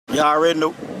Y'all already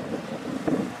know.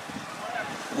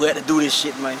 We had to do this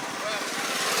shit, man.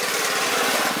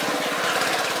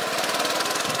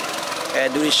 Had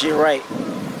to do this shit right.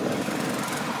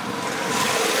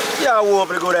 Y'all wore up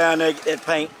to go down there and get that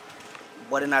paint.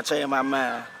 Boy, didn't I change my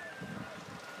mind.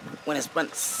 When it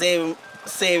spent seven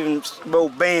more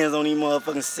bands on these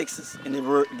motherfucking sixes and the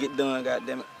work to get done,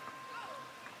 goddammit.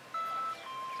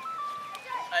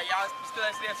 Hey, y'all still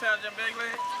see that challenge in Big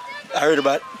League? I heard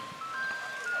about it.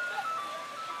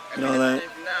 You know what I mean?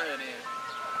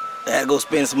 I had to go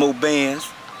spend some more bands.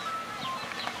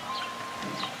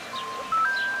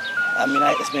 I mean, I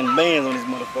had to spend bands on this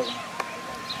motherfucker.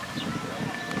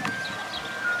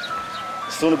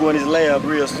 Soon to go in this lab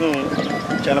real soon,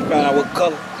 trying to find out what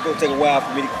color. It's gonna take a while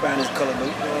for me to find this color though.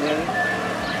 You know what I mean?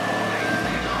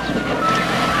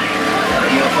 Got a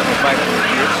motherfucking fight on this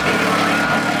bitch.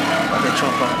 Got that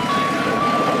Trump on.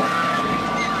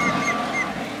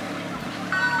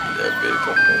 That big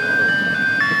couple.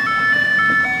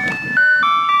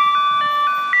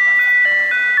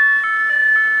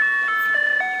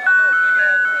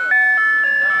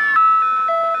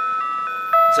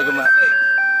 Check him out.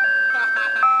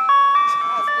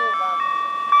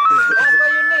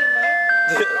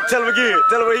 Tell him again.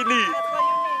 Tell him what he needs.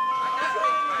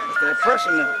 It's that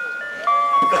pressure now.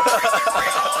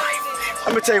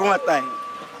 Let me tell you one thing.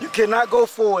 You cannot go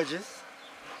Forges,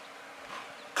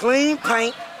 clean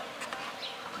paint,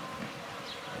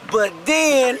 but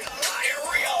then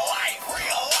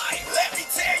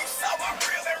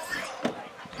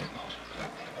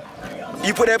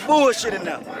you put that bullshit in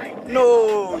there.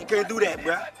 No, you can't do that,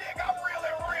 bruh.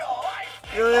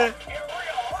 You know what I mean?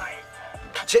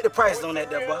 Check the prices on that,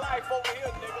 boy.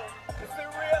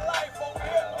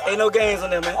 Ain't no games on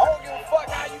that, man.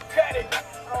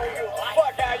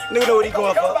 Nigga know what he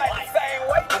going for.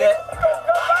 That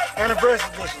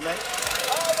anniversary edition, man.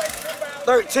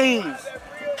 13s.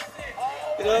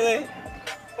 You know what I mean?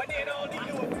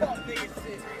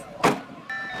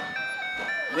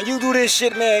 When you do this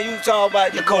shit, man, you talk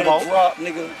about your Cobalt drop,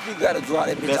 nigga. You gotta drop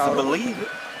that bitch. Best to believe it.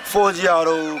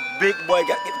 Forgiato, big boy,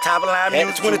 got to get the top of the line,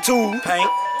 use 22 paint.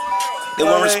 They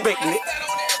weren't respecting it.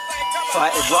 So I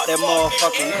had to drop that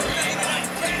motherfucking.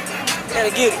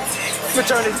 Gotta get it. Let me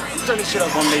turn this shit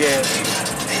up on the ass.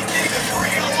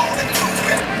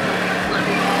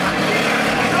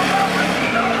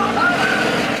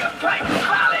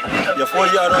 Your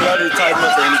Forgiato, y'all need to tighten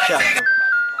up there in the cap.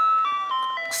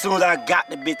 As soon as I got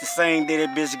the bitch the same day,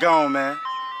 that bitch gone, man.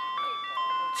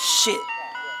 Shit.